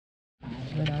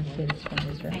with our kids from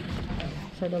Israel.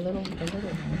 So the little one.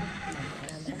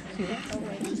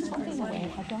 She's talking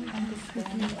away. I don't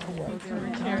understand the words.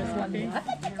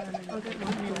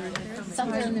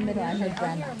 Somewhere in the middle, I heard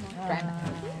grandma. Grandma.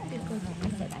 I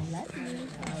said, I love you.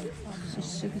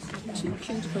 She was too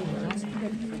cute for words.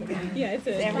 Yeah,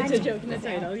 it's a joke in the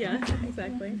title. Yeah,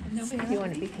 exactly. You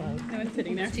want to be close. No one's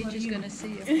sitting there. Teacher's going to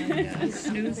see if I'm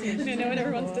snoozing. No one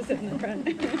ever wants to sit in the front.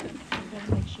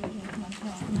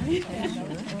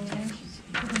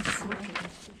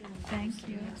 Thank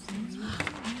you.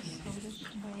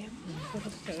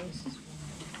 Just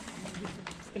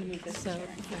gonna move this. So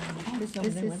this is the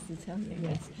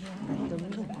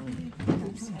little one.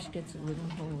 She gets a little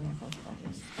hole in her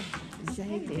face.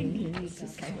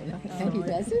 And he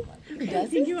does it? He does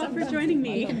Thank you all for joining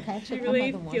me. I I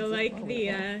really feel like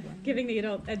the giving the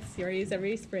Adult Ed series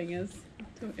every spring is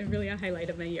really a highlight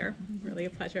of my year. Really a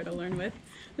pleasure to learn with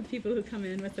people who come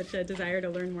in with such a desire to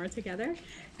learn more together.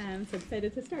 So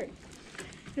excited to start.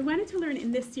 I wanted to learn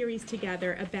in this series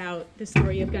together about the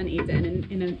story of Gan Eden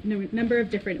in a number of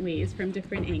different ways, from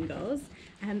different angles.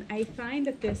 And I find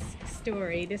that this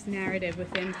story, this narrative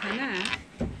within Tanakh,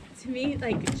 to me,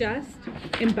 just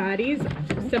embodies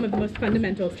some of the most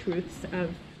fundamental truths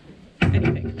of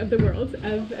anything, of the world,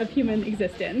 of human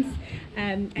existence.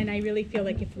 And I really feel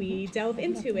like if we delve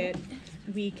into it,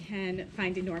 we can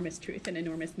find enormous truth and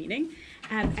enormous meaning.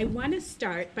 I want to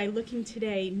start by looking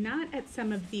today not at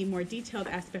some of the more detailed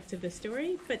aspects of the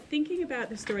story, but thinking about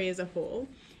the story as a whole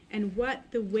and what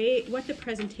the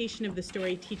presentation of the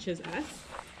story teaches us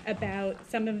about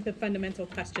some of the fundamental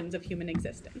questions of human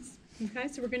existence. Okay,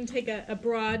 so we're going to take a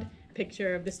broad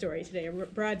picture of the story today, a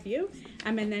broad view,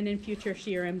 and then in future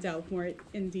shiurim delve more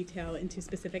in detail into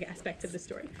specific aspects of the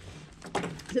story.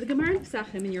 So the Gemara in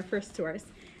Pesachim, in your first source,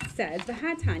 says,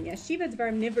 "V'hatanya shiva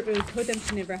dvarim nivru kodem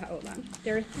shenivra ha'olam."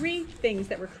 There are 3 things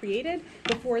that were created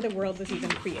before the world was even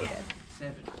created.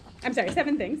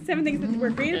 7 things. 7 things that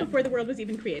were created before the world was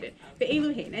even created.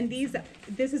 Ve'elu hein, and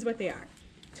this is what they are: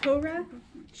 Torah,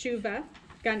 Shuva,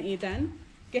 Gan Eden,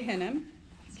 Gehinnom,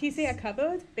 Kisei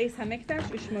HaKavod, Beis HaMikdash,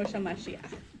 U'Shmo Shel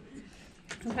Mashiach.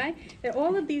 Okay? That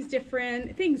all of these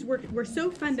different things were so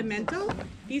fundamental,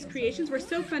 these creations were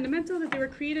so fundamental that they were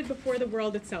created before the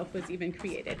world itself was even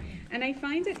created. And I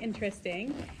find it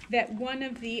interesting that one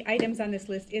of the items on this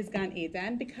list is Gan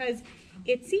Eden, because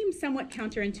it seems somewhat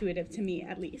counterintuitive to me,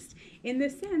 at least, in the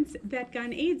sense that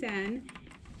Gan Eden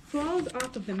falls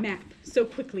off of the map so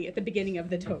quickly at the beginning of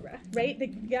the Torah, right? The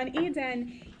Gan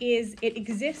Eden it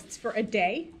exists for a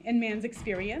day in man's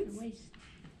experience.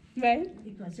 Right?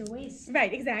 It was a waste.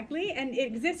 Right, exactly. And it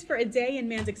exists for a day in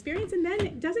man's experience, and then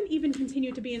it doesn't even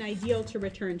continue to be an ideal to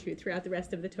return to throughout the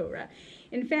rest of the Torah.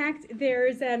 In fact,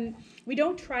 we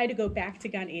don't try to go back to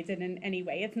Gan Eden in any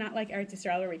way. It's not like Eretz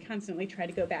Yisrael where we constantly try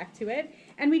to go back to it.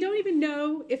 And we don't even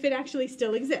know if it actually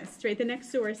still exists, right? The next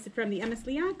source from the Emes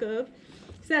Liakov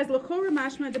says, "L'chora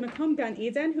mashma de makom Gan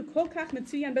Eden, hu kol kach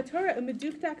metzuyan b'Torah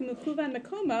u'meduktak u'mechuvan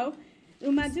makomo,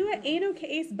 Umadua eno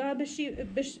ke'es ba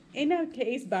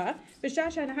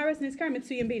b'shasha naharas nizkar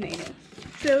mitzuyim b'neinu."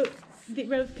 So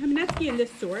Rav Kamenetsky in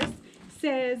this source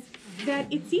says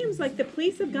that it seems like the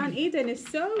place of Gan Eden is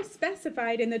so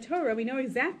specified in the Torah, we know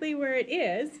exactly where it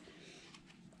is.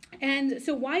 And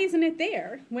so why isn't it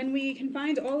there? When we can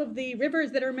find all of the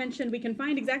rivers that are mentioned, we can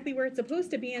find exactly where it's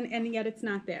supposed to be, and yet it's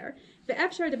not there. So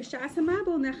it's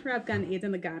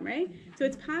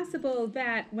possible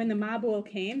that when the Mabul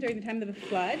came, during the time of the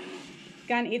flood,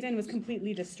 Gan Eden was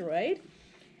completely destroyed.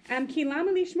 So he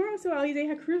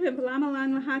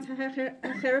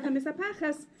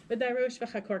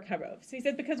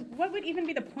said, because what would even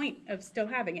be the point of still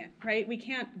having it, right? We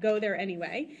can't go there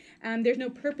anyway. There's no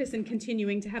purpose in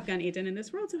continuing to have Gan Eden in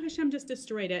this world, so Hashem just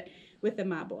destroyed it with the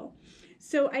Mabul.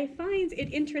 So I find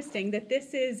it interesting that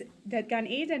that Gan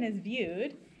Eden is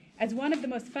viewed as one of the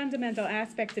most fundamental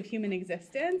aspects of human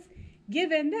existence,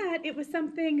 given that it was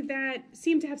something that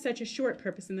seemed to have such a short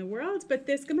purpose in the world. But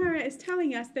this Gemara is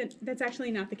telling us that that's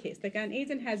actually not the case, that Gan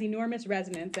Eden has enormous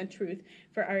resonance and truth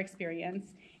for our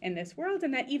experience in this world,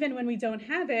 and that even when we don't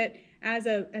have it as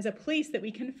a place that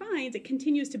we can find, it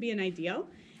continues to be an ideal,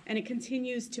 and we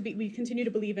continue to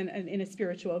believe in a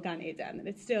spiritual Gan Eden, and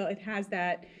it has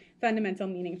that fundamental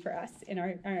meaning for us in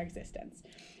our existence.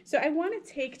 So I want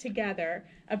to take together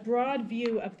a broad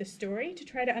view of the story to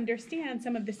try to understand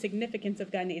some of the significance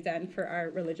of Gan Eden for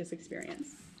our religious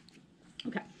experience.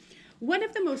 Okay, one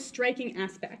of the most striking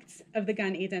aspects of the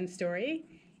Gan Eden story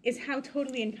is how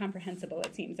totally incomprehensible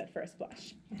it seems at first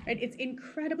blush. Right? It's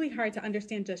incredibly hard to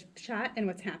understand just pshat and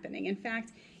what's happening. In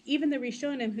fact, even the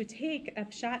Rishonim who take a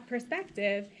pshat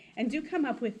perspective and do come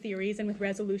up with theories and with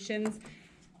resolutions,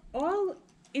 all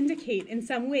indicate in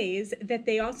some ways that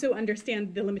they also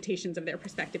understand the limitations of their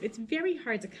perspective. It's very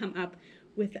hard to come up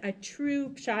with a true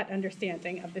pshat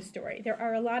understanding of the story. There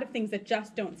are a lot of things that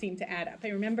just don't seem to add up. I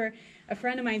remember a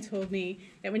friend of mine told me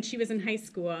that when she was in high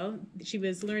school, she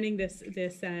was learning this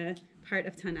part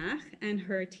of Tanakh, and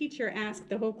her teacher asked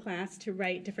the whole class to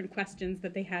write different questions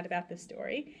that they had about the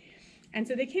story. And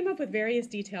so they came up with various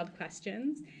detailed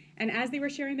questions, and as they were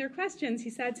sharing their questions, he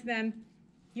said to them,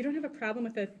 "You don't have a problem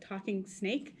with a talking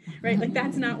snake, right? Like,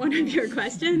 that's not one of your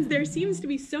questions. There seems to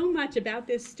be so much about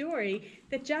this story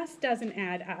that just doesn't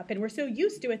add up, and we're so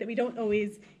used to it that we don't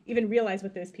always even realize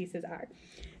what those pieces are."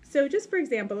 So just for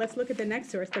example, let's look at the next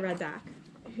source, the Radak,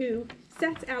 who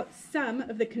sets out some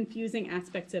of the confusing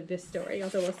aspects of this story,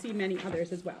 although we'll see many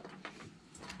others as well.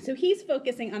 So he's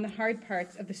focusing on the hard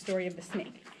parts of the story of the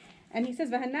snake. And he says,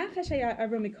 quotes that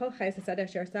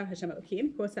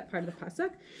part of the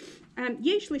pasuk.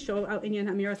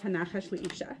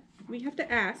 We have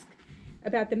to ask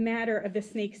about the matter of the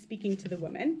snake speaking to the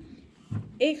woman.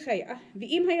 So if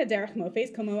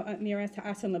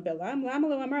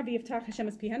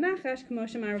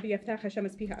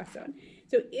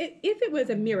it was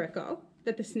a miracle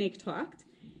that the snake talked,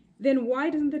 then why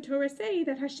doesn't the Torah say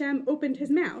that Hashem opened his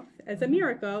mouth as a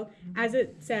miracle, as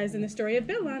it says in the story of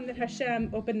Bilam that Hashem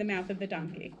opened the mouth of the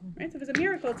donkey? Right? So if it's a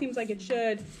miracle, it seems like it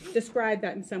should describe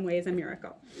that in some way as a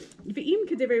miracle. So he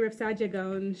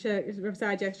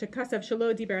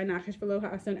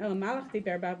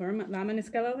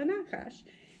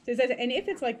says, and if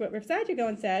it's like what Rav Saadia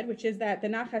Gaon said, which is that the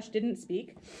Nachash didn't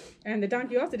speak, and the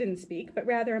donkey also didn't speak, but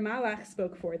rather a malach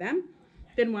spoke for them,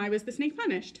 then why was the snake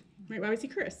punished? Right? Why was he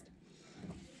cursed?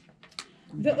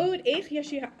 And also,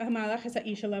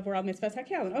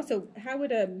 how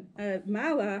would a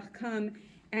malach come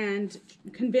and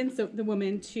convince the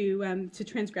woman to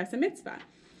transgress a mitzvah?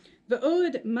 And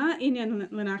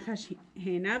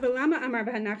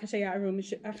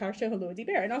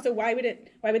also, why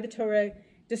would the Torah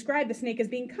describe the snake as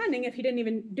being cunning if he didn't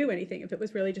even do anything, if it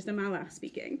was really just a malach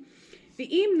speaking?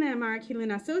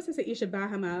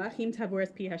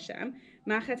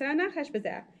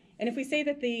 And if we say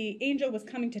that the angel was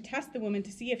coming to test the woman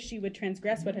to see if she would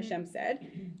transgress what Hashem said,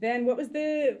 then how did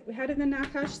the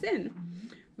Nachash sin?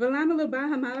 And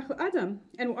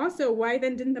also, why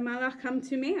then didn't the malach come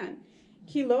to man?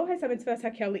 Because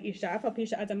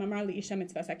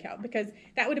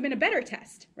that would have been a better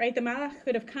test, right? The malach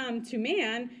could have come to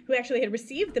man who actually had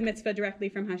received the mitzvah directly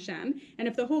from Hashem, and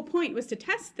if the whole point was to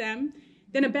test them,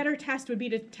 then a better test would be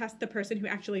to test the person who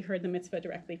actually heard the mitzvah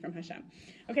directly from Hashem.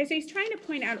 Okay, so he's trying to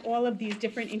point out all of these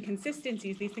different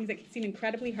inconsistencies, these things that seem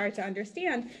incredibly hard to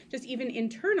understand, just even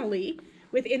internally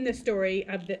within the story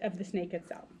of the snake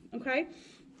itself. Okay?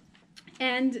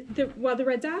 And while the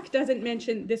Radak doesn't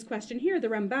mention this question here, the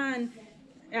Ramban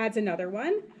adds another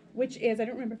one, which is, I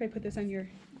don't remember if I put this on your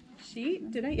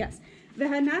sheet, did I? Yes.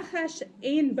 V'hanachash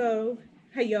ein bo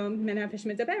hayom menafish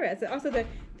medzaberes. Also, the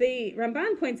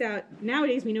Ramban points out,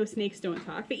 nowadays we know snakes don't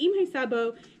talk. Ve'im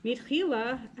haysabo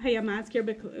mitchila hayamatzkir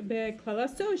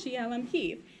beklalaso she'alam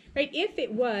kiv. Right? If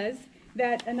it was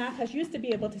that a nachash used to be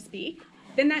able to speak,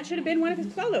 then that should have been one of his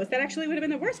klalos. That actually would have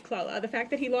been the worst klala, the fact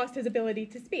that he lost his ability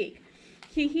to speak.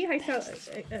 That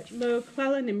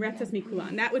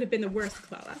would have been the worst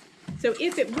klala. So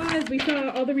if it was, we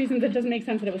saw all the reasons it doesn't make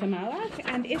sense that it was a malach,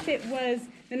 and if it was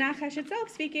the Nachash itself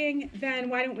speaking, then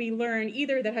why don't we learn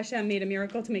either that Hashem made a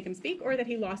miracle to make him speak, or that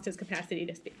he lost his capacity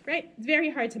to speak, right? It's very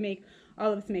hard to make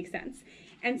all of this make sense.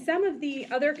 And some of the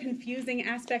other confusing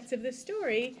aspects of this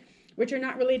story, which are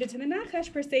not related to the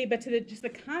Nachash per se, but to just the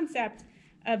concept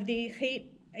of the Chet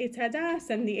Eitz Hadas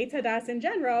and the Eitz Hadas in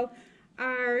general,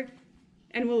 are,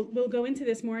 and we'll go into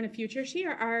this more in a future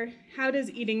shir, are how does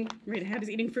eating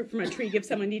fruit from a tree give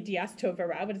someone yedias tov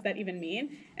v'ra? What does that even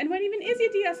mean? And what even is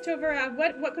yedias tov v'ra?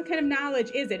 What kind of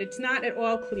knowledge is it? It's not at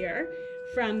all clear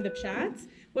from the pshat.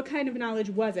 What kind of knowledge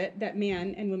was it that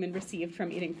man and woman received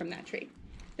from eating from that tree?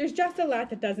 There's just a lot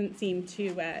that doesn't seem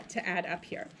to add up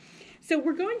here. So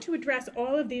we're going to address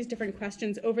all of these different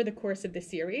questions over the course of the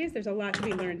series. There's a lot to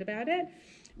be learned about it.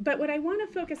 But what I want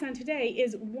to focus on today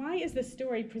is, why is the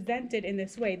story presented in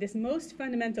this way, this most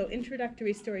fundamental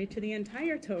introductory story to the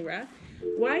entire Torah?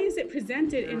 Why is it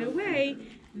presented in a way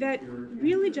that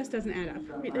really just doesn't add up?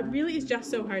 It really is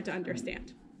just so hard to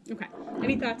understand. Okay,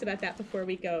 any thoughts about that before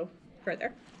we go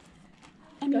further?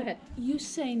 Go ahead. You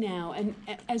say now, and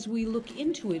as we look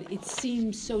into it, it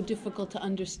seems so difficult to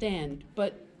understand,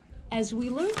 but as we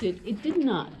learned it, it did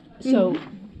not. So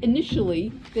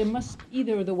initially, there must,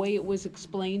 either the way it was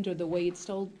explained or the way it's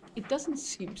told, it doesn't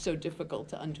seem so difficult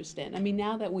to understand. I mean,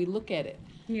 now that we look at it.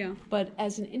 Yeah. But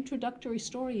as an introductory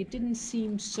story, it didn't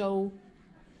seem so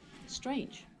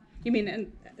strange. You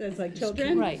mean as like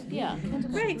children? Right, yeah.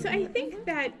 Right, so I think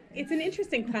that it's an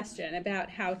interesting question about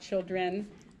how children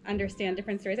understand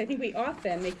different stories. I think we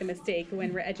often make the mistake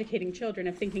when we're educating children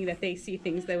of thinking that they see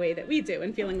things the way that we do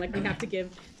and feeling like we have to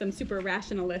give some super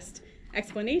rationalist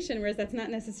explanation, whereas that's not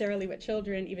necessarily what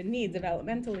children even need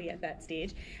developmentally at that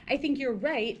stage. I think you're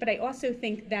right, but I also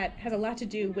think that has a lot to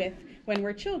do with when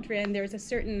we're children, there's a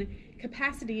certain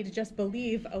capacity to just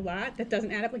believe a lot that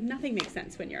doesn't add up. Like nothing makes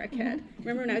sense when you're a kid.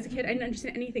 Remember when I was a kid, I didn't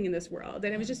understand anything in this world,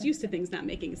 and I was just used to things not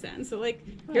making sense. So like,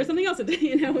 here's something else,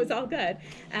 it was all good.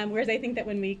 Whereas I think that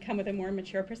when we come with a more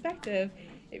mature perspective,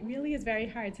 it really is very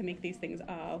hard to make these things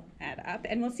all add up.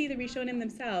 And we'll see the Rishonim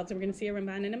themselves, and we're going to see a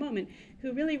Ramban in a moment,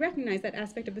 who really recognize that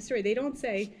aspect of the story. They don't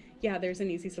say, yeah, there's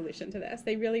an easy solution to this.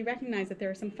 They really recognize that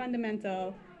there are some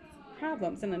fundamental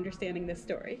problems in understanding this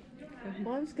story.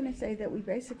 Well, I was going to say that we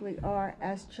basically are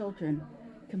as children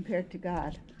compared to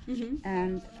God.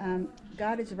 And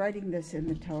God is writing this in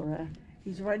the Torah.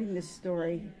 He's writing this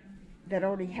story that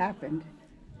already happened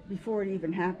before it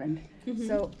even happened.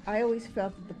 So I always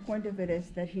felt that the point of it is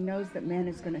that he knows that man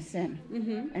is going to sin.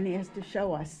 And he has to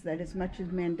show us that as much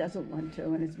as man doesn't want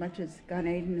to, and as much as Gan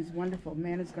Eden is wonderful,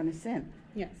 man is going to sin.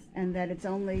 Yes. And that it's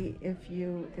only if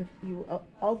you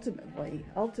ultimately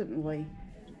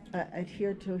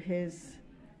adhere to his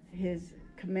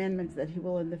commandments that he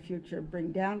will in the future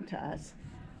bring down to us,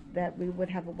 that we would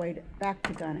have a way back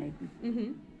to Gan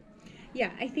Eden.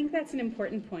 Yeah, I think that's an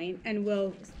important point, and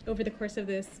we'll, over the course of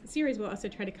this series, we'll also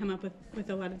try to come up with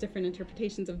a lot of different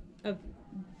interpretations of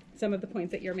some of the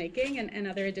points that you're making and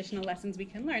other additional lessons we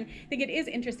can learn. I think it is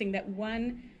interesting that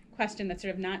one question that's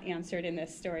sort of not answered in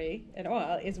this story at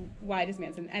all is why does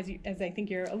man sin? As I think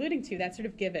you're alluding to, that's sort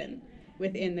of given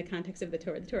within the context of the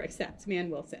Torah. The Torah accepts man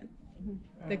will sin.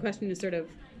 The question is sort of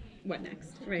what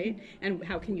next, right? And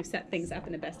how can you set things up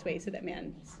in the best way so that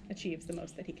man achieves the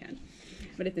most that he can?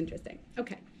 But it's interesting.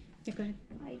 Okay. Yeah, go ahead.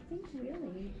 I think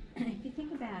really, if you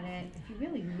think about it, if you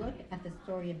really look at the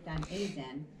story of Gan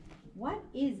Eden, what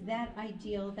is that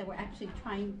ideal that we're actually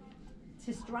trying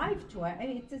to strive toward? I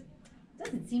mean, it just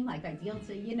doesn't seem like ideal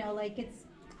to,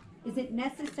 is it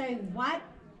necessary? What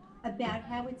about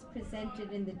how it's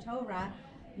presented in the Torah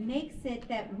makes it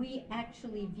that we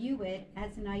actually view it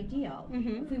as an ideal?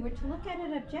 If we were to look at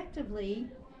it objectively,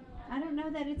 I don't know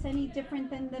that it's any different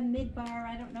than the Midbar.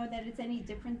 I don't know that it's any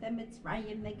different than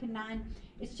Mitzrayim, the Canaan.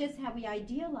 It's just how we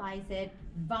idealize it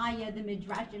via the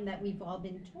Midrashim that we've all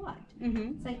been taught.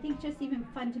 So I think just even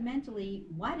fundamentally,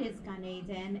 what is Gan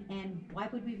Eden, and why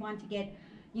would we want to get,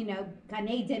 Gan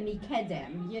Eden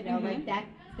Mikedem, like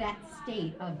that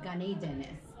state of Gan Edenness.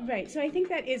 Right, so I think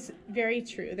that is very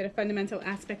true, that a fundamental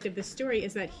aspect of the story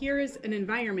is that here is an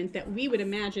environment that we would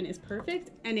imagine is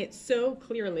perfect, and it so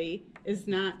clearly is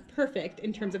not perfect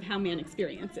in terms of how man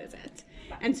experiences it.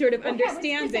 And sort of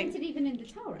understanding... Yeah, it's presented even in the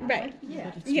Torah. Right,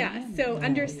 so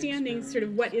understanding sort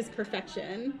of what is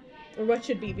perfection, or what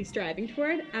should we be striving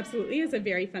toward, absolutely is a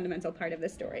very fundamental part of the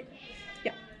story.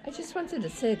 Yeah. I just wanted to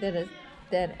say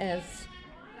that as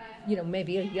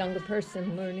maybe a younger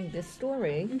person learning this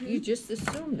story, you just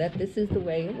assume that this is the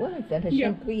way it was, that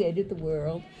Hashem created the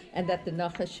world, and that the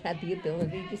Nachash had the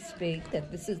ability to speak,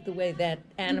 that this is the way that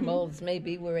animals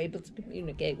maybe were able to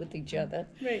communicate with each other.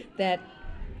 Right. That,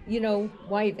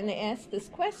 why even ask this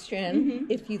question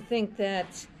if you think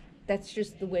that that's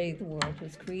just the way the world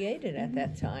was created at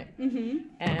that time.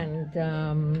 And,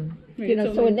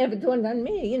 so it never dawned on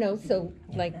me, so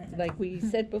like we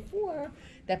said before,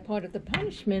 that part of the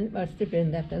punishment must have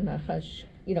been that the Nachash,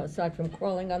 aside from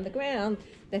crawling on the ground,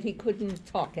 that he couldn't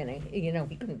talk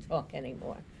he couldn't talk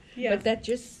anymore. Yeah. But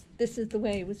this is the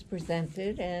way it was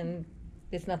presented, and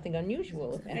there's nothing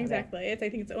unusual about it. Exactly. I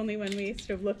think it's only when we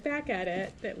sort of look back at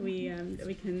it that we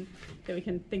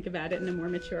can think about it in a more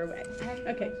mature way.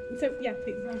 Okay. So yeah,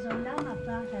 please. Does Olam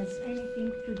Haba has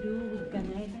anything to do with Gan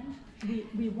Eden?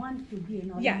 We want to be in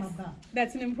Olam Yes, Haba.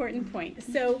 that's an important point.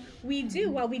 So we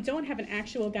do, while we don't have an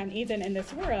actual Gan Eden in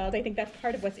this world, I think that's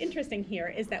part of what's interesting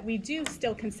here is that we do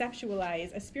still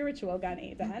conceptualize a spiritual Gan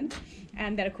Eden,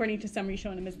 and that according to some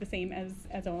Rishonim is the same as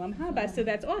Olam Haba. So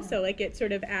that's also it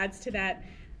sort of adds to that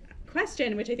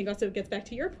question, which I think also gets back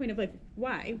to your point of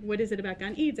why? What is it about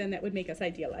Gan Eden that would make us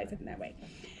idealize it in that way?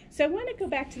 So I want to go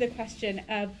back to the question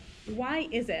of why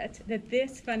is it that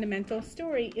this fundamental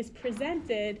story is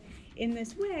presented in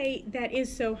this way that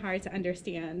is so hard to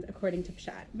understand according to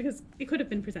Pshat? Because it could have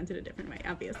been presented a different way,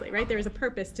 obviously, right? There is a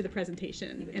purpose to the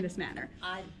presentation in this manner.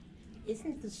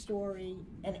 isn't the story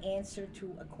an answer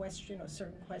to a question or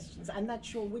certain questions? I'm not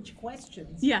sure which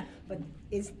questions. Yeah. But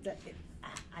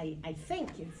I think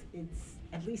it's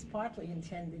at least partly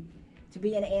intended to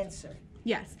be an answer.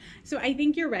 Yes. So I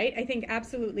think you're right. I think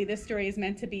absolutely this story is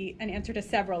meant to be an answer to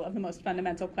several of the most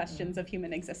fundamental questions of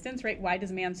human existence, right? Why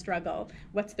does man struggle?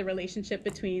 What's the relationship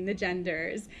between the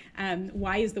genders?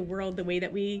 Why is the world the way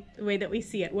that we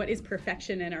see it? What is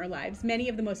perfection in our lives? Many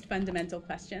of the most fundamental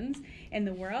questions in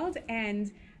the world.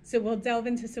 And so we'll delve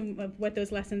into some of what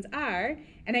those lessons are.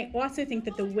 And I also think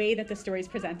that the way that the story is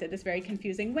presented, this very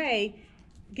confusing way,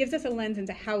 gives us a lens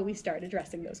into how we start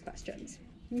addressing those questions.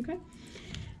 Okay?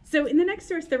 So in the next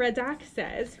source, the Radak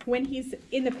says, when he's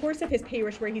in the course of his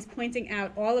Perush, where he's pointing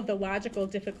out all of the logical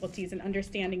difficulties in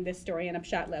understanding this story on a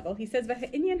pshat level, he says,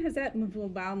 "V'ha'inyan hazet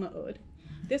muvulbal ma'od."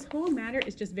 This whole matter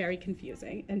is just very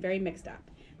confusing and very mixed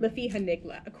up. Lefi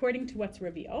hanigla, according to what's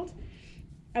revealed.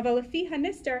 Aval lefi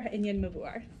hanistar ha'inyan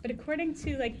mavur. But according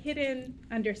to hidden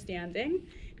understanding,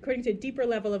 according to a deeper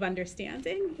level of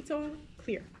understanding, it's all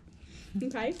clear.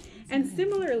 Okay? And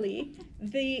similarly,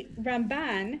 the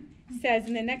Ramban says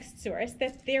in the next source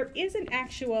that there is an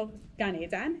actual Gan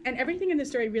Eden, and everything in the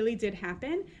story really did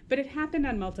happen, but it happened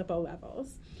on multiple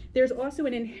levels. There's also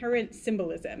an inherent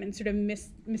symbolism and sort of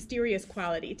mysterious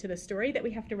quality to the story that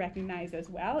we have to recognize as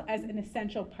well as an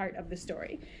essential part of the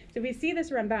story. So we see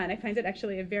this Ramban. I find it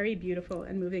actually a very beautiful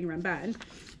and moving Ramban.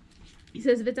 He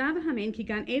says, "V'dav hamein ki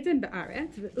gan eden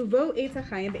ba'aretz uvo eitz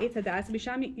hachayim be'etz hadas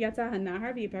b'sham yatza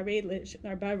hanahar v'yipared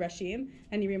l'arba rashim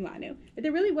hanirim lanu." But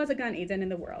there really was a Gan Eden in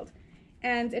the world,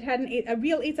 and it had a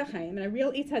real eitz hachayim and a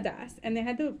real eitz hadas, and they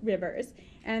had the rivers,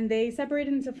 and they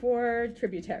separated into 4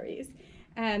 tributaries,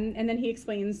 and then he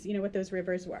explains, what those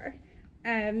rivers were.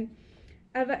 And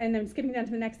then skipping down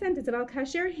to the next sentence, "Aval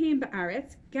kasher heim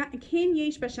ba'aretz kain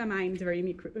yesh b'shamayim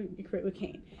dvarim yikru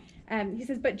kain." He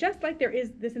says, but just like there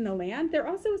is this in the land, there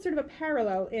also is sort of a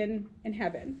parallel in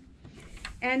heaven.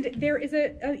 And there is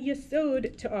a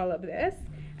yesod to all of this.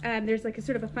 There's a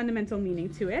sort of a fundamental meaning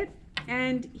to it.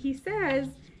 And he says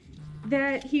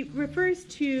that he refers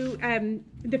to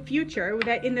the future,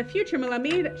 that in the future, and in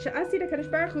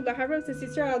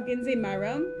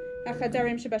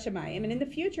the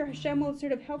future, Hashem will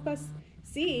sort of help us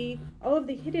see all of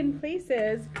the hidden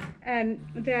places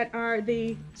that are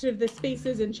the sort of the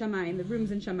spaces in Shamayim, the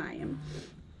rooms in Shamayim.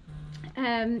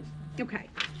 Okay,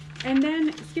 and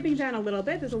then skipping down a little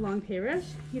bit, there's a long perush.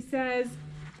 He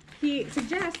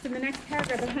suggests in the next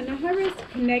paragraph,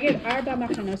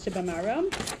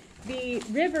 the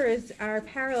rivers are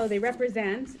parallel, they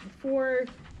represent 4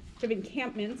 sort of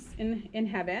encampments in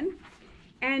heaven.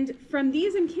 And from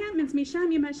these encampments, and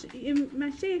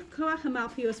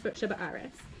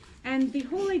the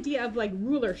whole idea of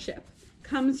rulership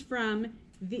comes from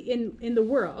in the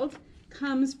world,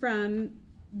 comes from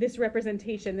this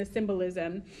representation, this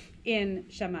symbolism in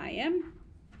Shamayim.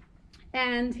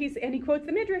 And he quotes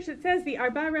the Midrash. It says the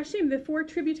Arba Rashim, the 4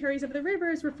 tributaries of the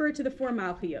rivers, refer to the 4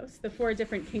 Malchios, the 4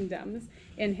 different kingdoms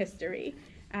in history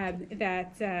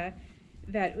that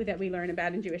we learn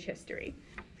about in Jewish history.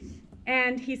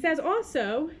 And he says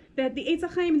also that the Eitz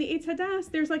HaChaim and the Eitz Hadas,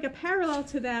 there's a parallel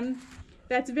to them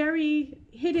that's very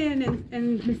hidden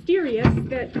and mysterious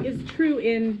that is true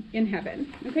in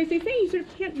heaven. Okay, so he's saying you sort of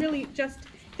can't really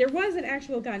there was an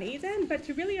actual Gan Eden, but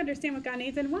to really understand what Gan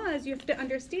Eden was, you have to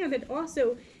understand that it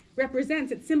also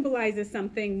it symbolizes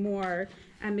something more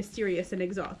mysterious and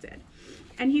exalted.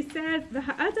 And he says, the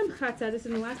Ha'adam Chatza, this is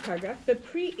in the last paragraph, the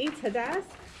pre-Eitz Hadas,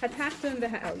 Hatachton the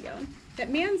Ha'elyon, that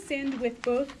man sinned with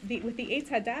the Eitz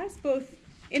Hadas, both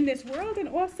in this world and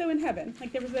also in heaven.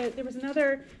 There was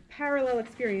another parallel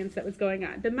experience that was going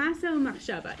on. B'masa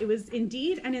u'machshava, it was in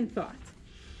deed and in thought.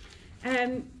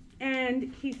 And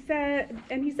he says,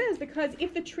 because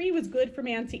if the tree was good for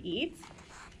man to eat,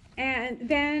 and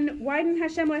then why didn't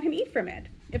Hashem let him eat from it?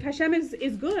 If Hashem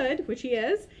is good, which he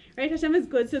is, right? Hashem is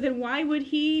good, so then why would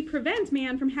he prevent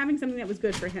man from having something that was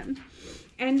good for him?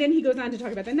 And then he goes on to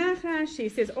talk about the Nachash. He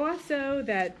says also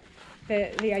that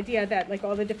the idea that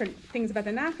all the different things about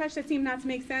the Nachash that seem not to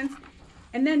make sense.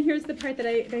 And then here's the part that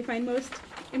I find most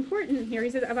important here. He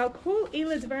says, Aval kol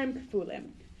eila dvarim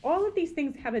kfulim. All of these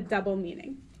things have a double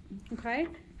meaning. Okay?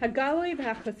 Hagaloi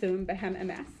v'hachasum behem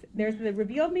emes. There's the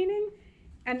revealed meaning,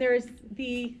 and there's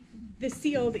the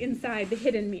sealed inside, the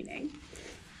hidden meaning.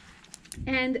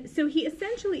 And so he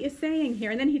essentially is saying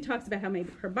here, and then he talks about how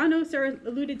maybe Korbanos are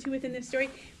alluded to within this story.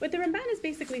 What the Ramban is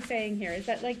basically saying here is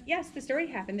that, yes, the story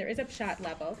happened, there is a pshat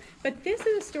level, but this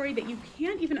is a story that you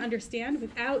can't even understand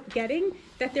without getting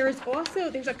that there's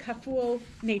a kaful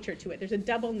nature to it. There's a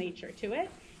double nature to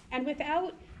it. And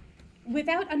without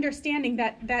without understanding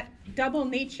that double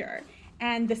nature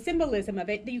and the symbolism of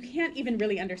it, you can't even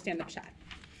really understand the pshat.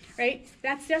 Right?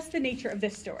 That's just the nature of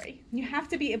this story. You have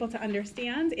to be able to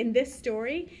understand in this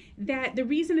story that the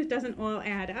reason it doesn't all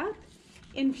add up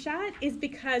in pshat is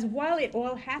because while it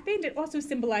all happened, it also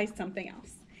symbolized something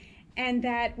else. And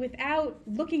that without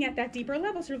looking at that deeper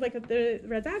level, sort of like what the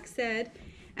Razak said,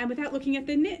 and without looking at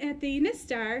the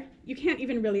nistar, you can't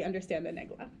even really understand the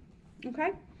negla.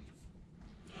 Okay?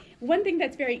 One thing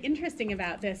that's very interesting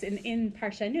about this in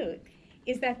Parshanut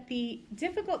is that the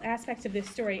difficult aspects of this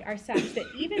story are such that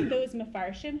even those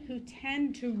Mefarshim who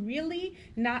tend to really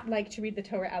not like to read the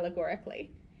Torah allegorically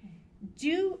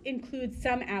do include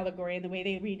some allegory in the way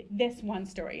they read this one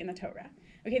story in the Torah.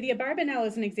 Okay, the Abarbanel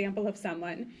is an example of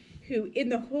someone who, in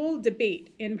the whole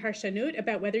debate in Parshanut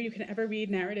about whether you can ever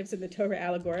read narratives in the Torah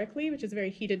allegorically, which is a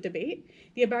very heated debate,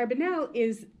 the Abarbanel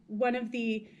is one of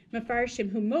the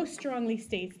Mefarshim who most strongly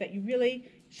states that you really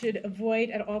should avoid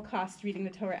at all costs reading the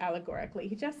Torah allegorically.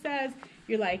 He just says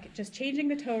you're like just changing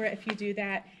the Torah if you do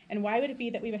that, and why would it be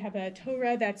that we would have a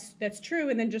Torah that's true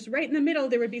and then just right in the middle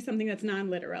there would be something that's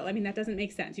non-literal? I mean, that doesn't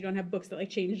make sense. You don't have books that like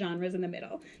change genres in the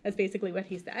middle. That's basically what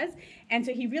he says. And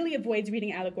so he really avoids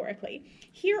reading allegorically.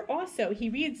 Here also he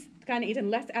reads Gan Eden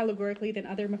less allegorically than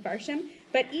other Mefarshim,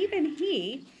 but even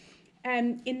he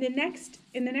in the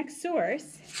next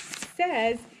source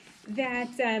says that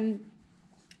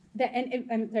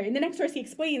in the next source he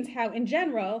explains how, in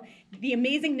general, the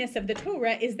amazingness of the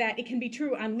Torah is that it can be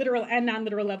true on literal and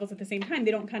non-literal levels at the same time.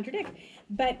 They don't contradict.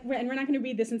 And we're not going to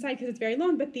read this inside because it's very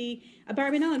long, but the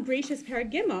Abarbanel in Bereishis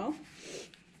Perek Gimel,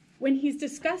 when he's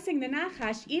discussing the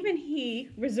Nachash, even he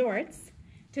resorts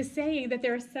to saying that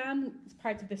there are some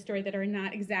parts of the story that are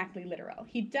not exactly literal.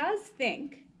 He does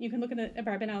think, you can look at the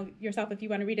Abarbanel yourself if you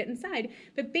want to read it inside,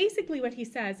 but basically what he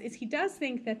says is he does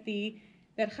think that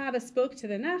that Chava spoke to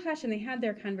the Nachash and they had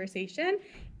their conversation,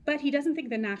 but he doesn't think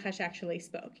the Nachash actually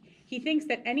spoke. He thinks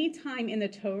that any time in the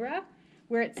Torah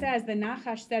where it says the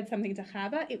Nachash said something to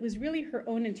Chava, it was really her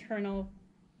own internal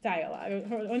dialogue,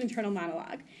 her own internal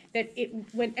monologue. That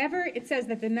whenever it says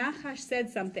that the Nachash said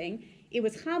something, it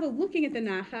was Chava looking at the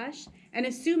Nachash and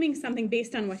assuming something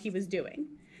based on what he was doing.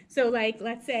 So like,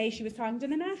 let's say she was talking to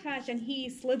the Nachash and he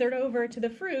slithered over to the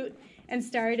fruit and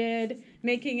started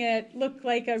making it look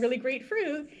like a really great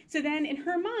fruit. So then in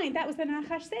her mind, that was the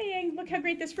Nachash saying, look how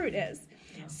great this fruit is.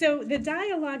 So the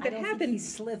dialogue that I don't happened... think he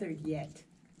slithered yet.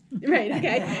 Right,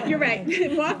 okay, you're right.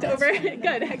 Walked over,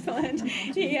 good, excellent.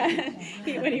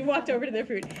 When he walked over to the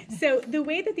fruit. So the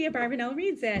way that the Abarbanel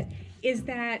reads it is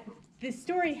that the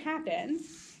story happened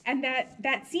and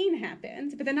that scene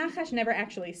happened, but the Nachash never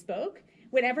actually spoke.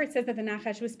 Whenever it says that the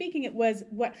Nachash was speaking, it was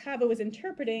what Chava was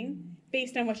interpreting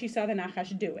based on what she saw the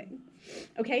Nachash doing.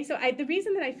 Okay, so the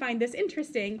reason that I find this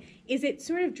interesting is it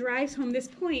sort of drives home this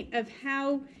point of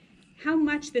how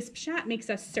much this pshat makes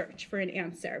us search for an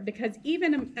answer. Because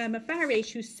even a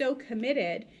Mefaresh who's so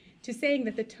committed to saying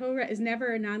that the Torah is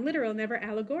never non-literal, never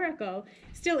allegorical,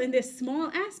 still in this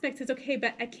small aspect says, okay,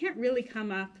 but I can't really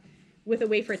come up with a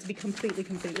way for it to be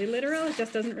completely literal. It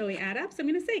just doesn't really add up. So I'm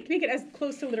going to say, make it as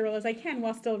close to literal as I can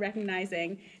while still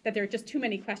recognizing that there are just too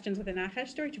many questions with the Nachash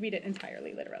story to read it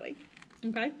entirely literally.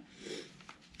 Okay?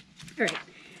 All right.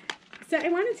 So I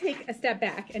want to take a step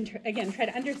back and, again, try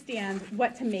to understand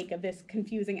what to make of this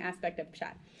confusing aspect of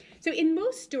Pshat. So in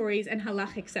most stories and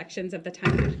halachic sections of the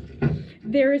Talmud,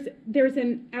 there's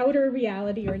an outer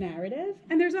reality or narrative,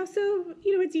 and there's also,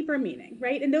 a deeper meaning,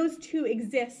 right? And those two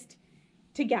exist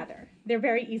together. They're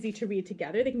very easy to read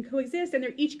together. They can coexist, and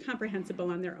they're each comprehensible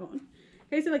on their own.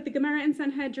 Okay, so like the Gemara in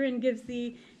Sanhedrin gives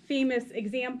the famous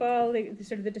example,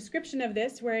 sort of the description of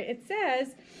this, where it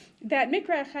says that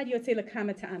Mikra Echad Yotzei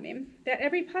L'Kama Ta'amim, that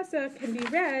every pasuk can be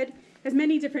read has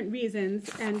many different reasons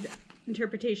and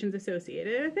interpretations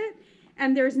associated with it,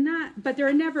 and there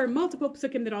are never multiple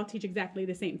psukim that all teach exactly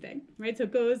the same thing, right? So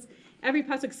it goes, every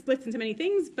pasuk splits into many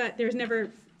things, but there's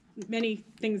never many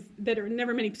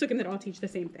psukim that all teach the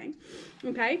same thing,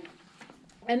 okay?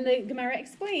 And the Gemara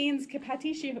explains,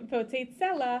 Kepatishi Votzeit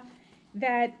Sela,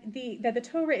 that the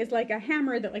Torah is like a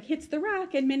hammer that like hits the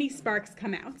rock and many sparks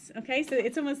come out, okay? So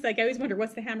it's almost like, I always wonder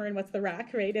what's the hammer and what's the rock,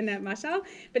 right, in that mashal,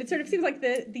 but it sort of seems like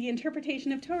the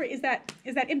interpretation of Torah is that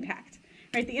impact,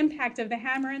 right? The impact of the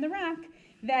hammer and the rock,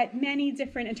 that many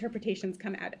different interpretations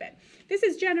come out of it. This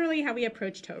is generally how we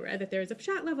approach Torah, that there's a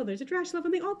pshat level, there's a drash level,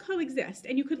 and they all coexist.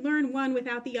 And you could learn one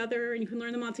without the other, and you can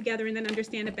learn them all together and then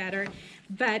understand it better.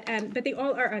 But they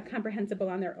all are comprehensible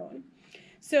on their own.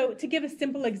 So to give a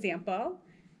simple example,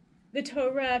 the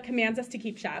Torah commands us to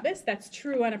keep Shabbos. That's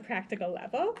true on a practical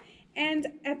level. And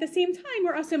at the same time,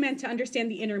 we're also meant to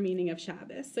understand the inner meaning of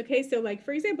Shabbos. Okay, so like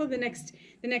for example, the next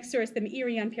source, the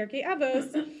Meiri on Pirkei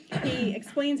Avos, he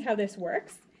explains how this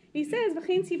works. He says,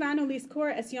 "V'chein tzivanu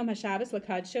liskor es yom haShabbos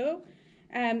lakadsho,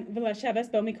 v'la Shabbos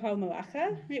bo mikol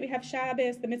malacha." Right, we have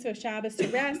Shabbos, the mitzvah of Shabbos, to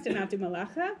rest and not do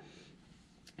malacha.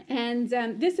 And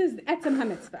this is etzem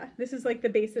ha-mitzvah. This is like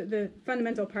the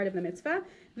fundamental part of the mitzvah.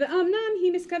 The amnam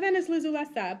he miskavenes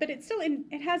lezulasa, but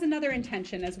it has another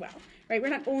intention as well, right? We're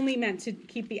not only meant to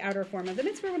keep the outer form of the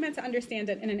mitzvah, we're meant to understand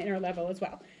it in an inner level as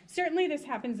well. Certainly this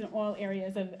happens in all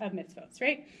areas of mitzvahs,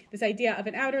 right? This idea of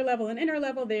an outer level and inner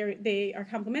level, they are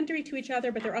complementary to each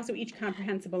other, but they're also each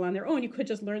comprehensible on their own. You could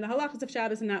just learn the halachas of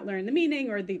Shabbos and not learn the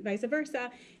meaning, or the vice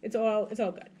versa. It's all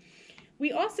good.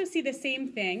 We also see the same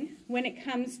thing when it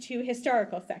comes to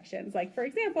historical sections. Like, for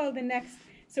example, the next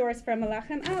source from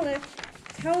Malachim Aleph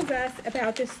tells us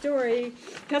about this story,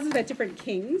 tells us about different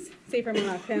kings. Sefer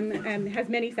Malachim has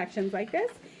many sections like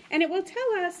this. And it will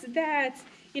tell us that,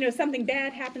 something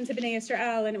bad happened to Bnei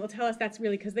Yisrael, and it will tell us that's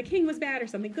really because the king was bad, or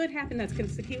something good happened, that's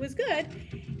because the king was good.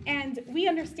 And we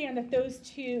understand that those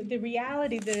two, the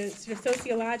reality, the sort of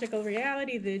sociological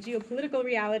reality, the geopolitical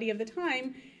reality of the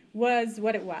time was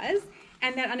what it was.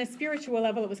 And that on a spiritual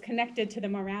level, it was connected to the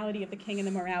morality of the king and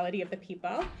the morality of the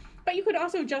people. But you could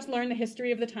also just learn the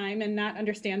history of the time and not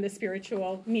understand the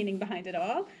spiritual meaning behind it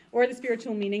all, or the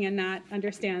spiritual meaning and not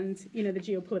understand, the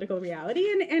geopolitical reality.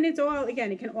 And it's all,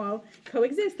 again, it can all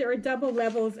coexist. There are double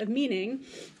levels of meaning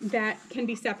that can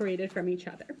be separated from each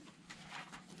other.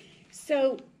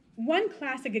 So one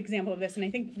classic example of this, and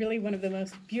I think really one of the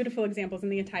most beautiful examples in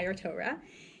the entire Torah,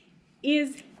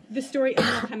 is the story of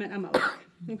Milchemet Amalek.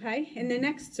 Okay, in the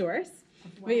next source,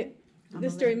 the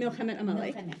story of Milchemet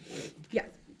Amalek. Yes,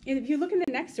 and if you look in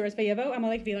the next source, Vayavo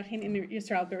Amalek v'ilachem im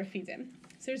Yisrael b'Refidim.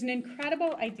 So there's an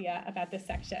incredible idea about this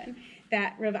section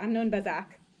that Rav Amnon Bazak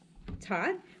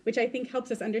taught, which I think helps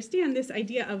us understand this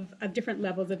idea of different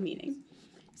levels of meaning.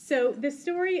 So the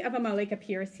story of Amalek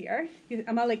appears here.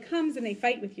 Amalek comes and they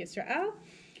fight with Yisrael.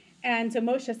 And so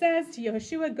Moshe says to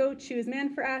Yehoshua, go choose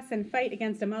men for us and fight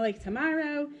against Amalek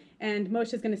tomorrow. And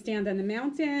Moshe is going to stand on the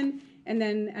mountain. And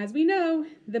then, as we know,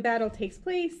 the battle takes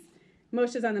place.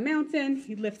 Moshe's on the mountain.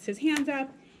 He lifts his hands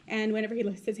up. And whenever he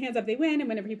lifts his hands up, they win. And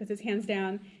whenever he puts his hands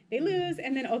down, they lose.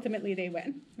 And then ultimately they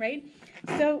win, right?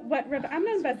 So what Rav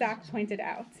Amnon Bazak pointed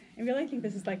out, I really think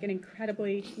this is like an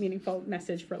incredibly meaningful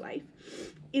message for life,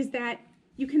 is that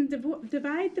you can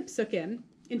divide the psukim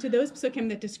into those psukim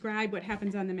that describe what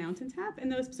happens on the mountaintop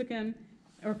and those psukim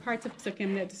or parts of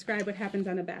psukim that describe what happens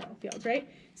on a battlefield, right?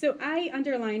 So I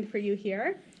underlined for you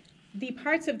here the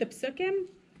parts of the psukim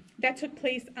that took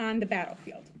place on the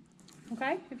battlefield,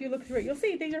 okay? If you look through it, you'll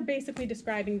see these are basically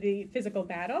describing the physical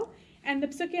battle, and the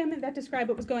psukim that describe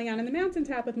what was going on the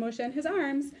mountaintop with Moshe and his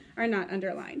arms are not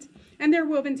underlined, and they're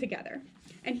woven together.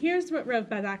 And here's what Rav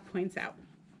Bazak points out.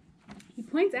 He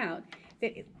points out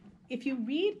that if you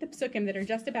read the psukim that are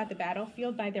just about the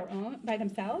battlefield by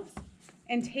themselves,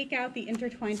 and take out the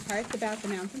intertwined parts about the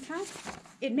mountaintop,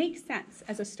 it makes sense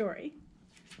as a story.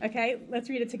 Okay, let's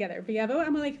read it together. V'yavo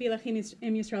Amalek v'ilachim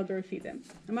im Yisrael b'Refidim.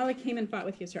 Amalek came and fought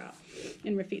with Yisrael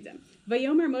in Refidim.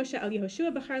 Vayomer Moshe al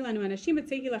Yehoshua b'char lanu anashim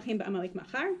etzei hilachim b'Amalek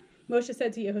machar. Moshe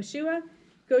said to Yehoshua,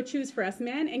 go choose for us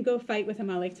men and go fight with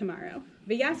Amalek tomorrow.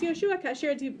 V'yas Yehoshua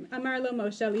kasher amar lo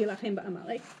Moshe lilachim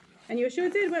b'Amalek. And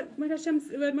Yehoshua did what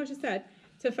Moshe said,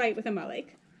 to fight with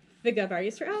Amalek. V'gavar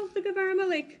Yisrael, v'gavar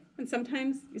Amalek. And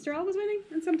sometimes Yisrael was winning,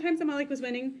 and sometimes Amalek was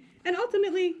winning. And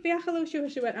ultimately, v'yachalosh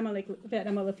Yehoshua et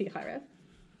Amalek fi charev.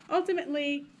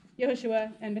 Ultimately,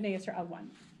 Yehoshua and Bnei Yisrael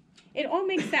won. It all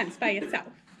makes sense by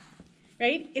itself,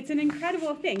 right? It's an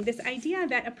incredible thing, this idea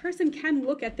that a person can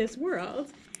look at this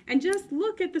world and just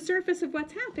look at the surface of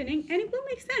what's happening, and it will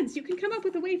make sense. You can come up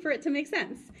with a way for it to make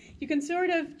sense. You can sort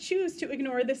of choose to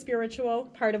ignore the spiritual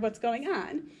part of what's going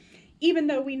on, even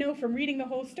though we know from reading the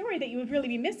whole story that you would really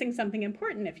be missing something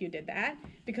important if you did that,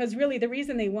 because really the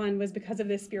reason they won was because of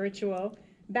this spiritual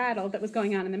battle that was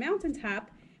going on in the mountaintop.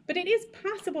 But it is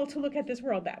possible to look at this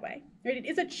world that way, right? It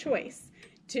is a choice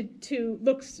to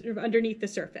look sort of underneath the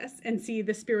surface and see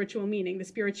the spiritual meaning, the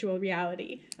spiritual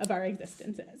reality of our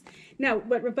existences. Now,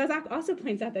 what Rav Bazak also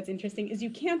points out that's interesting is you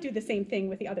can't do the same thing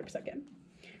with the other psukim,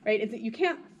 right? It's that you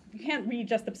can't read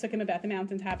just the psukim about the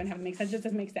mountaintop and have it make sense. It just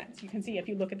doesn't make sense. You can see if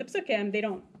you look at the psukim, they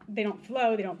don't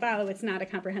flow, they don't follow. It's not a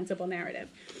comprehensible narrative.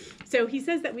 So he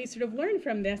says that we sort of learn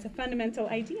from this a fundamental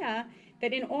idea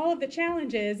that in all of the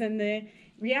challenges and the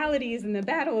realities and the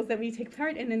battles that we take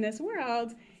part in this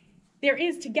world, there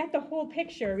is, to get the whole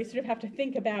picture, we sort of have to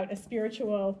think about a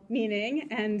spiritual meaning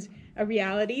and a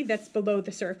reality that's below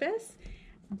the surface.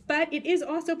 But it is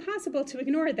also possible to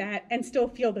ignore that and still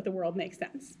feel that the world makes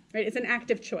sense, right? It's an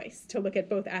active choice to look at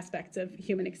both aspects of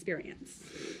human experience.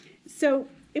 So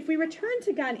if we return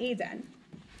to Gan Eden,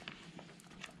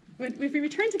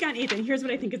 here's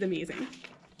what I think is amazing.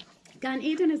 Gan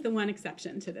Eden is the one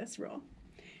exception to this rule,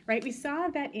 right? We saw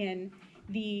that in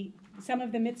some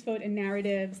of the mitzvot and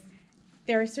narratives,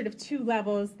 there are sort of two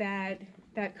levels that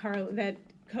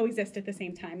coexist at the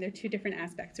same time. They're two different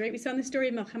aspects, right? We saw in the story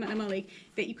of Melchama Amalek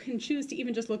that you can choose to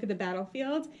even just look at the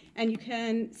battlefield and you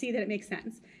can see that it makes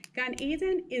sense. Gan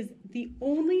Eden is the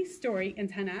only story in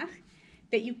Tanakh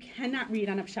that you cannot read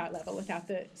on a pshat level without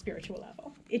the spiritual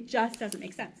level. It just doesn't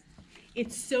make sense.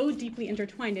 It's so deeply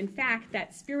intertwined. In fact,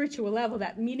 that spiritual level,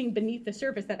 that meaning beneath the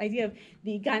surface, that idea of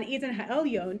the Gan Eden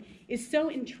Ha'elyon is so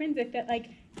intrinsic that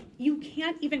you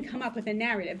can't even come up with a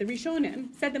narrative. The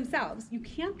Rishonim said themselves, you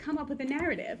can't come up with a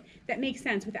narrative that makes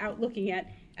sense without looking at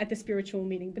the spiritual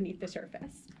meaning beneath the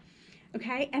surface.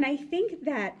 Okay? And I think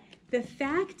that the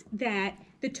fact that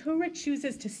the Torah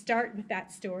chooses to start with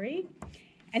that story,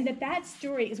 and that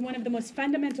story is one of the most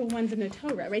fundamental ones in the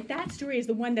Torah, right? That story is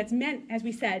the one that's meant, as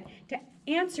we said, to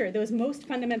answer those most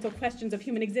fundamental questions of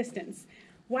human existence.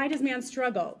 Why does man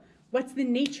struggle? What's the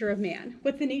nature of man?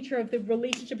 What's the nature of the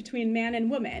relationship between man and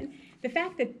woman? The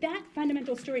fact that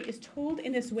fundamental story is told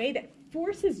in this way that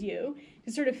forces you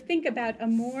to sort of think about a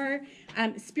more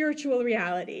spiritual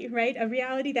reality, right? A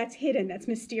reality that's hidden, that's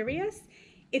mysterious.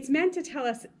 It's meant to tell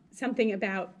us something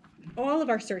about all of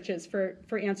our searches for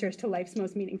answers to life's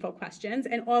most meaningful questions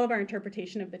and all of our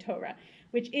interpretation of the Torah,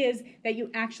 which is that you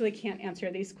actually can't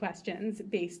answer these questions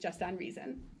based just on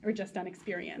reason or just on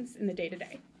experience in the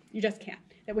day-to-day. You just can't.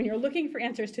 That when you're looking for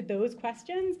answers to those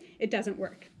questions, it doesn't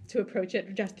work to approach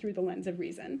it just through the lens of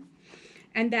reason.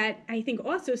 And that I think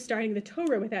also starting the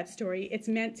Torah with that story, it's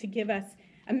meant to give us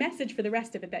a message for the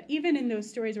rest of it, that even in those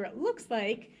stories where it looks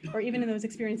like, or even in those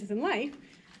experiences in life,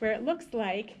 where it looks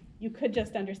like you could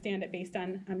just understand it based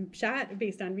on pshat,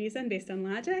 based on reason, based on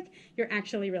logic, you're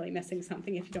actually really missing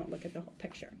something if you don't look at the whole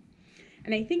picture.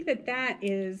 And I think that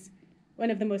is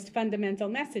one of the most fundamental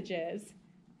messages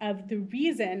of the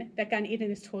reason that Gan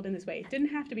Eden is told in this way. It didn't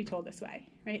have to be told this way,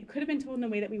 right? It could have been told in a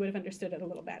way that we would have understood it a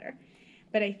little better.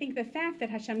 But I think the fact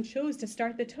that Hashem chose to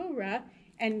start the Torah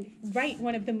and write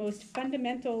one of the most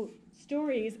fundamental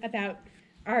stories about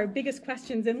our biggest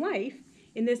questions in life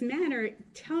in this manner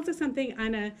tells us something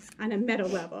on a meta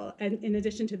level, and in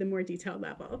addition to the more detailed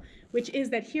level, which is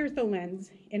that here's the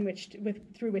lens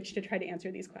through which to try to answer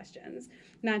these questions,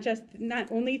 not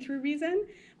only through reason,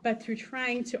 but through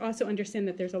trying to also understand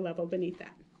that there's a level beneath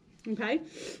that. Okay,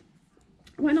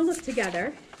 I want to look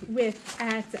together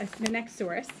at the next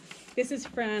source. This is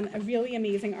from a really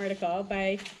amazing article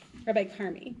by Rabbi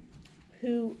Carmi,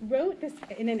 who wrote this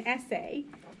in an essay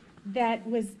that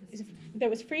was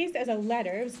phrased as a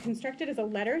letter. It was constructed as a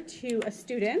letter to a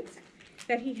student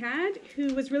that he had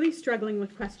who was really struggling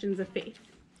with questions of faith.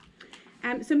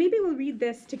 So maybe we'll read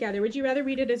this together. Would you rather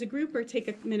read it as a group or take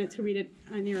a minute to read it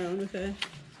on your own with the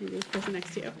person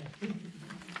next to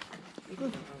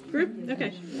you? Group?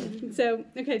 Okay. So,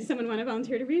 does someone want to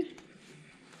volunteer to read?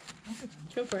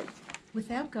 Go for it.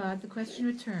 Without God, the question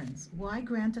returns, why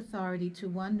grant authority to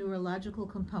one neurological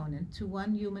component, to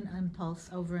one human impulse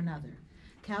over another?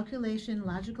 Calculation,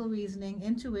 logical reasoning,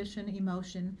 intuition,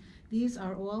 emotion, these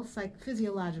are all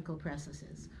physiological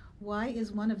processes. Why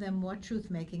is one of them more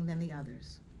truth-making than the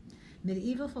others?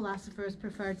 Medieval philosophers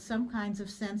preferred some kinds of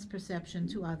sense perception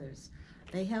to others.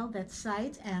 They held that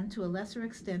sight and, to a lesser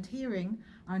extent, hearing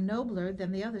are nobler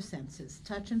than the other senses.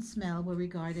 Touch and smell were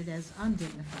regarded as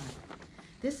undignified.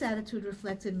 This attitude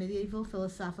reflected medieval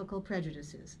philosophical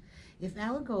prejudices. If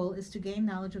our goal is to gain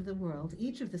knowledge of the world,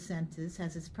 each of the senses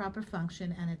has its proper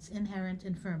function and its inherent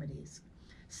infirmities.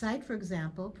 Sight, for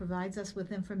example, provides us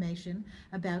with information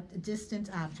about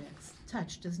distant objects.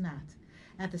 Touch does not.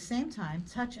 At the same time,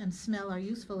 touch and smell are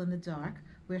useful in the dark,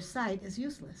 where sight is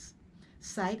useless.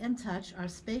 Sight and touch are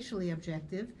spatially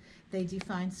objective. They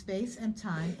define space and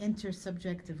time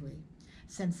intersubjectively.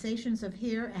 Sensations of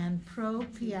hear and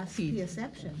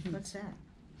proprioception, what's that?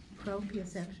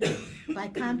 Proprioception, by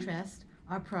contrast,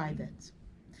 are private.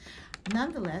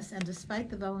 Nonetheless, and despite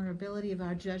the vulnerability of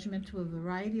our judgment to a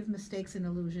variety of mistakes and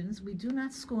illusions, we do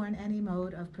not scorn any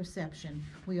mode of perception.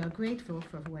 We are grateful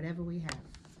for whatever we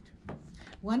have.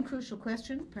 One crucial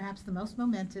question, perhaps the most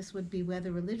momentous, would be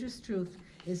whether religious truth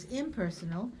is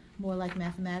impersonal, more like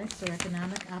mathematics or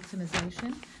economic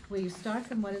optimization, where you start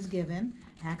from what is given,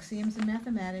 axioms in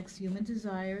mathematics, human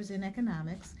desires in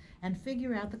economics, and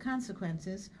figure out the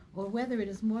consequences, or whether it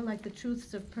is more like the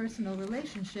truths of personal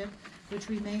relationship, which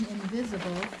remain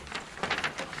invisible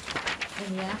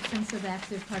in the absence of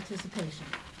active participation.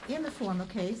 In the former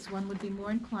case, one would be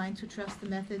more inclined to trust the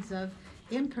methods of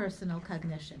impersonal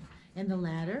cognition. In the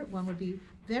latter, one would be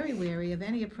very wary of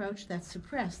any approach that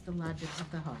suppressed the logic of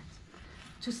the heart.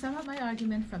 To sum up my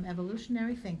argument from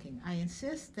evolutionary thinking, I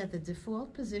insist that the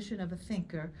default position of a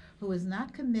thinker who is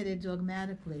not committed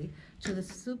dogmatically to the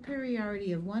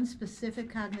superiority of one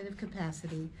specific cognitive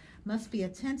capacity must be a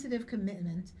tentative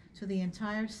commitment to the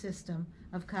entire system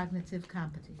of cognitive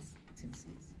competencies.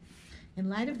 In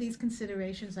light of these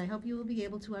considerations, I hope you will be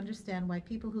able to understand why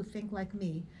people who think like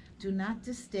me do not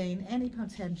disdain any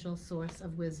potential source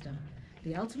of wisdom.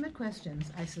 The ultimate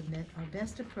questions, I submit, are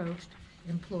best approached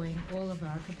employing all of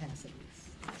our capacities.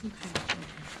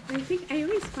 I think I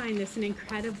always find this an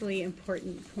incredibly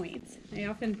important point. I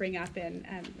often bring up in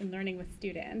learning with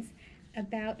students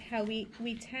about how we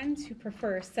tend to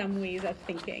prefer some ways of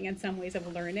thinking and some ways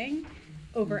of learning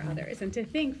over others. And to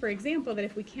think, for example, that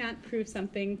if we can't prove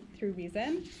something through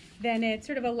reason, then it's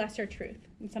sort of a lesser truth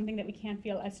and something that we can't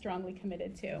feel as strongly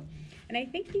committed to. And I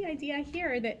think the idea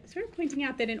here that sort of pointing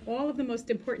out that in all of the most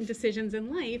important decisions in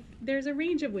life, there's a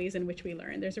range of ways in which we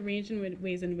learn. There's a range of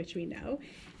ways in which we know.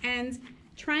 And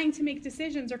trying to make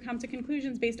decisions or come to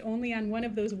conclusions based only on one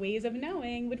of those ways of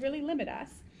knowing would really limit us.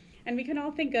 And we can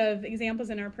all think of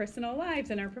examples in our personal lives,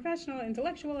 in our professional,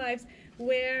 intellectual lives,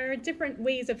 where different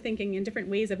ways of thinking and different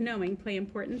ways of knowing play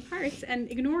important parts,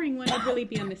 and ignoring one would really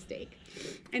be a mistake.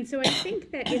 And so I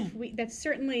think that that's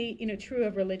certainly true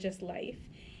of religious life.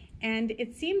 And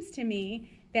it seems to me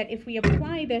that if we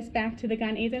apply this back to the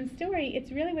Gan Eden story,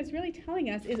 it's really what's really telling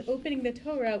us is opening the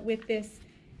Torah with this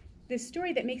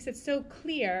story that makes it so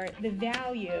clear the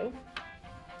value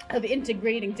of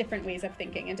integrating different ways of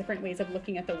thinking and different ways of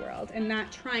looking at the world, and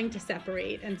not trying to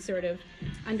separate and sort of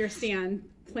understand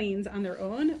planes on their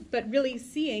own, but really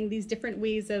seeing these different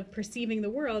ways of perceiving the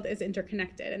world as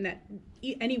interconnected, and that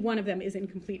any one of them is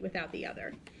incomplete without the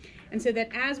other. And so that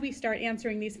as we start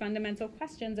answering these fundamental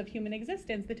questions of human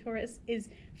existence, the Torah is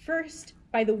first,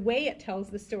 by the way it tells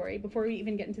the story, before we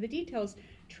even get into the details,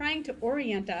 trying to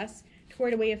orient us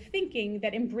toward a way of thinking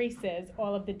that embraces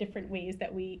all of the different ways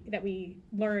that we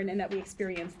learn and that we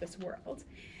experience this world.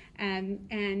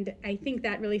 And I think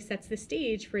that really sets the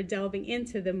stage for delving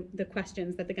into the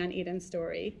questions that the Gan Eden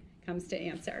story comes to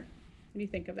answer. What do you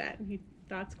think of that? Any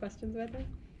thoughts, questions about that?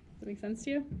 Does that make sense to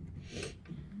you?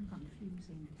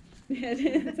 Confusing.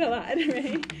 It's a lot,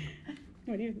 right?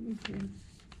 What do you think?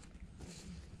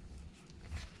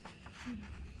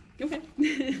 Okay,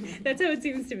 that's how it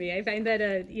seems to me. I find that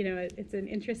it's an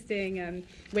interesting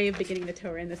way of beginning the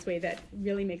Torah in this way that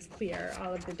really makes clear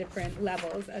all of the different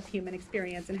levels of human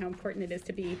experience and how important it is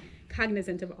to be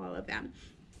cognizant of all of them.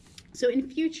 So in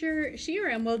future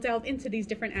shiurim, we'll delve into these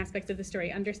different aspects of the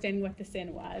story, understanding what the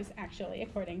sin was actually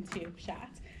according to Pshat,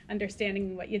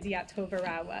 understanding what Yediat Tov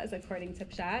Ra was according to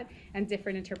Pshat, and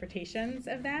different interpretations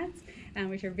of that,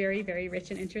 which are very, very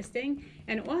rich and interesting,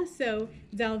 and also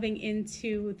delving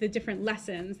into the different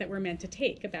lessons that we're meant to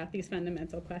take about these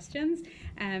fundamental questions,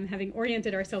 having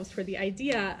oriented ourselves toward the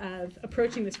idea of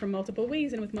approaching this from multiple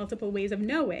ways and with multiple ways of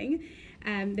knowing.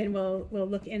 Then we'll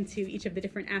look into each of the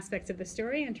different aspects of the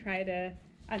story and try to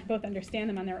both understand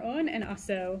them on their own and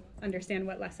also understand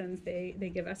what lessons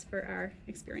they give us for our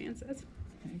experiences.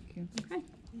 Thank you. Okay.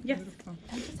 Yes. Beautiful.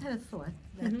 I just had a thought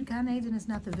that Gan Eden is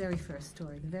not the very first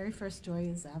story. The very first story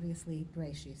is obviously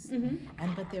Bereshis,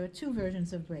 but there are two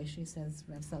versions of Bereshis, as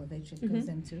Rav Soloveitchik goes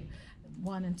into,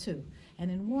 1 and 2. And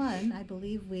in 1, I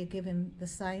believe we're given the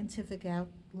scientific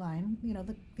outline,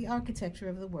 the architecture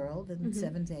of the world in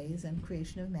 7 days and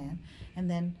creation of man. And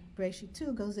then Bereshit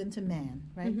 2 goes into man,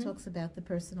 right? Talks about the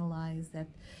personalized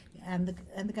and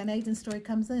the Gan Eden story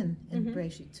comes in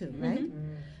Bereshit 2, right?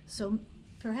 So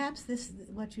perhaps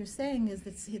what you're saying is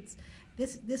that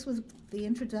this was the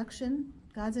introduction,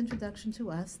 God's introduction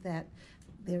to us, that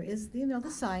there is the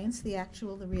science,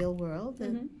 the real world,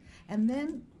 and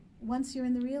then once you're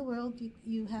in the real world,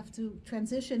 you have to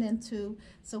transition into,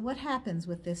 so what happens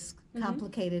with this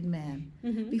complicated man?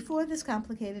 Before this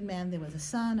complicated man, there was a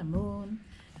sun, a moon,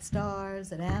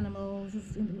 stars, and animals,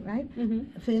 right?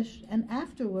 A fish. And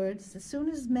afterwards, as soon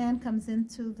as man comes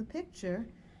into the picture,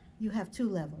 you have 2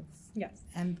 levels. Yes.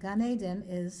 And Gan Eden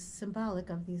is symbolic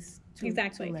of these two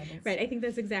levels. Right. I think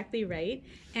that's exactly right.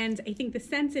 And I think the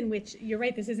sense in which, you're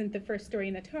right, this isn't the first story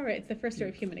in the Torah, it's the first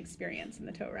story of human experience in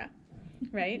the Torah.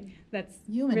 Right? That's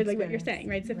human really experience. what you're saying,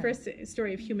 right? It's the first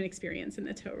story of human experience in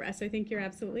the Torah. So I think you're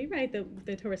absolutely right.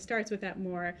 The Torah starts with that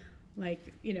more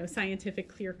scientific,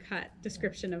 clear-cut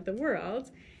description of the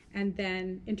world. and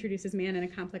then introduces man in a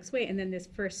complex way. And then this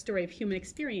first story of human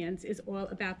experience is all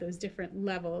about those different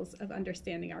levels of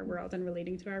understanding our world and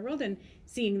relating to our world and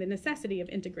seeing the necessity of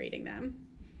integrating them,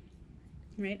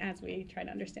 right, as we try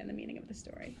to understand the meaning of the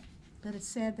story. But it's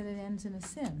sad that it ends in a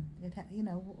sin. You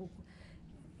know,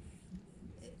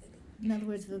 in other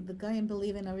words, the Goyim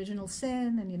believe in original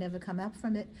sin, and you never come up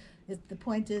from it. The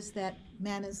point is that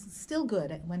man is still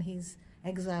good when he's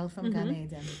exiled from Gan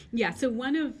Eden. Yeah, so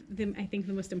one of the, I think,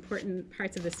 the most important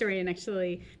parts of the story, and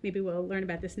actually maybe we'll learn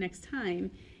about this next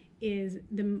time, is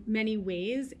the many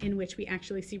ways in which we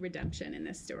actually see redemption in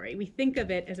this story. We think of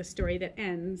it as a story that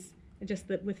ends just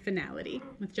with finality,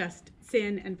 with just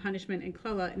sin and punishment and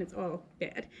klala, and it's all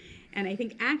bad. And I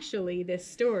think actually this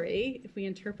story, if we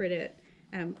interpret it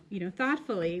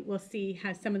thoughtfully, we'll see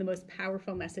has some of the most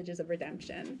powerful messages of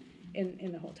redemption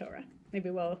in the whole Torah. Maybe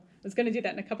I was going to do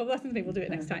that in a couple of lessons, maybe we'll do it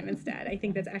next time instead. I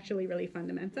think that's actually really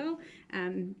fundamental,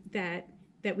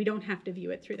 that we don't have to view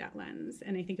it through that lens.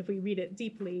 And I think if we read it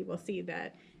deeply, we'll see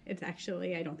that it's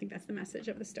actually, I don't think that's the message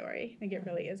of the story. I think it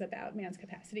really is about man's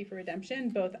capacity for redemption,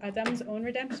 both Adam's own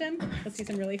redemption. We'll see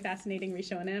some really fascinating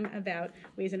Rishonim about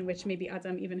ways in which maybe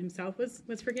Adam even himself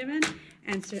was forgiven,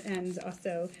 and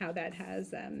also how that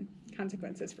has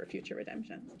consequences for future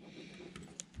redemption.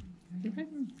 Okay.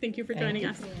 Thank you for joining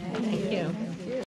us. Thank you.